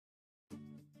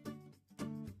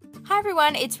Hi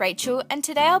everyone, it's Rachel, and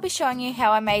today I'll be showing you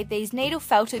how I made these needle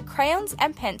felted crayons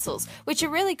and pencils, which are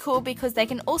really cool because they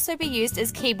can also be used as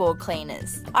keyboard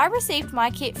cleaners. I received my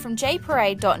kit from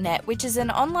JParade.net, which is an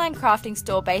online crafting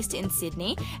store based in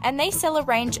Sydney, and they sell a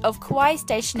range of kawaii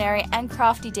stationery and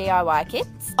crafty DIY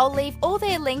kits. I'll leave all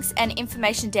their links and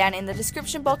information down in the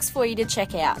description box for you to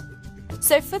check out.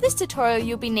 So for this tutorial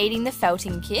you'll be needing the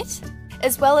felting kit,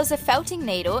 as well as a felting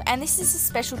needle, and this is a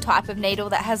special type of needle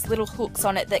that has little hooks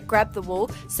on it that grab the wool,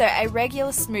 so a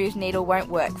regular smooth needle won't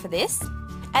work for this.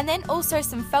 And then also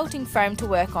some felting foam to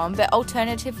work on, but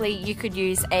alternatively you could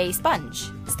use a sponge.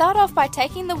 Start off by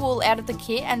taking the wool out of the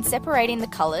kit and separating the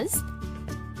colours.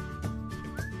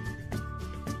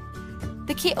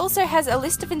 The kit also has a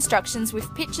list of instructions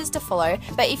with pictures to follow,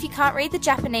 but if you can't read the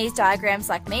Japanese diagrams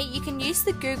like me, you can use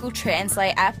the Google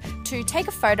Translate app to take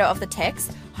a photo of the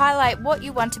text, highlight what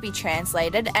you want to be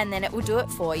translated, and then it will do it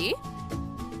for you.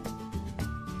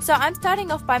 So I'm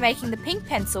starting off by making the pink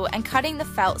pencil and cutting the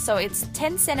felt so it's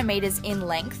 10 centimeters in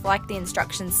length like the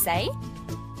instructions say.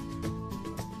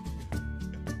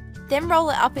 Then roll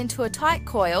it up into a tight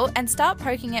coil and start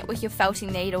poking it with your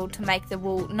felting needle to make the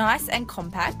wool nice and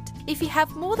compact. If you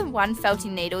have more than one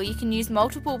felting needle, you can use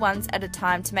multiple ones at a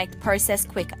time to make the process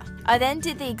quicker. I then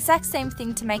did the exact same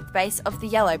thing to make the base of the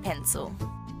yellow pencil.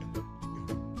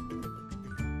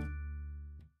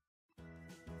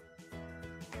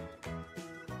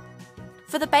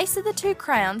 For the base of the two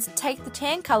crayons, take the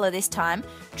tan colour this time,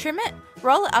 trim it,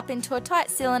 roll it up into a tight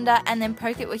cylinder and then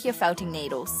poke it with your felting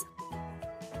needles.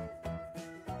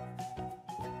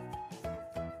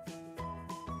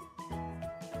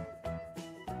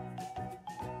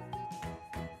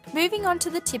 Moving on to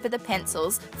the tip of the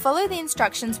pencils, follow the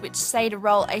instructions which say to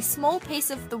roll a small piece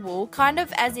of the wool, kind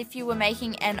of as if you were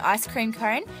making an ice cream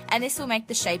cone, and this will make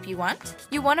the shape you want.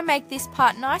 You want to make this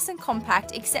part nice and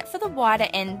compact except for the wider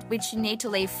end, which you need to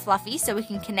leave fluffy so we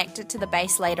can connect it to the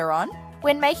base later on.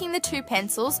 When making the two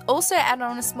pencils, also add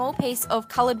on a small piece of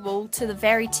coloured wool to the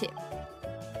very tip.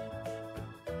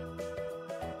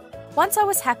 Once I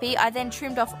was happy, I then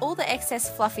trimmed off all the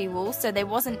excess fluffy wool so there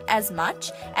wasn't as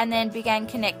much, and then began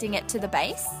connecting it to the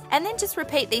base. And then just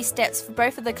repeat these steps for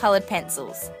both of the coloured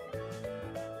pencils.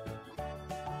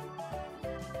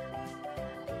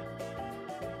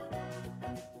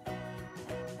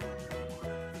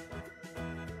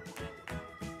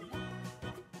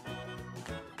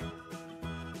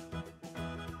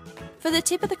 For the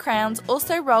tip of the crayons,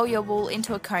 also roll your wool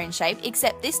into a cone shape,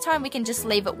 except this time we can just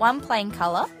leave it one plain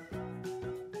colour.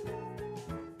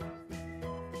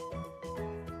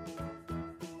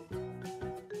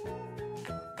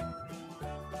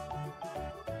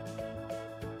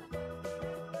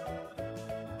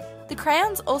 The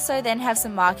crayons also then have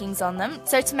some markings on them,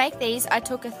 so to make these I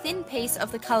took a thin piece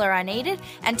of the colour I needed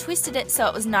and twisted it so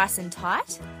it was nice and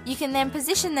tight. You can then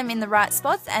position them in the right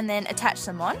spots and then attach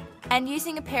them on. And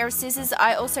using a pair of scissors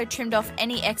I also trimmed off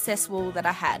any excess wool that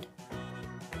I had.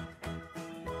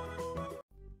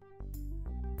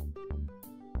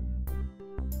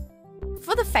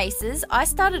 For the faces, I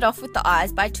started off with the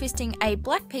eyes by twisting a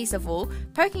black piece of wool,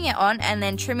 poking it on and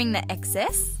then trimming the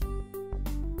excess.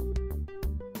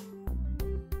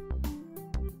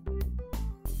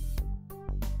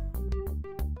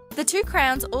 The two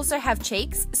crayons also have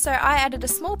cheeks, so I added a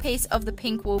small piece of the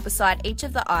pink wool beside each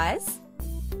of the eyes.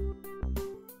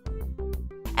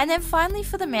 And then finally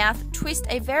for the mouth, twist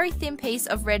a very thin piece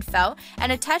of red felt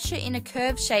and attach it in a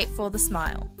curved shape for the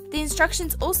smile. The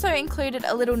instructions also included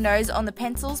a little nose on the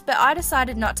pencils, but I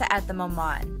decided not to add them on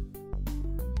mine.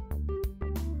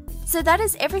 So that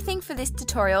is everything for this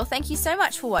tutorial. Thank you so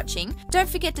much for watching. Don't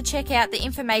forget to check out the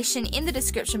information in the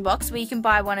description box where you can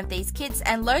buy one of these kits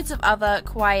and loads of other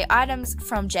kawaii items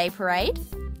from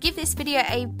JParade. Give this video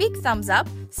a big thumbs up,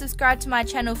 subscribe to my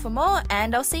channel for more,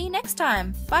 and I'll see you next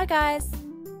time. Bye guys!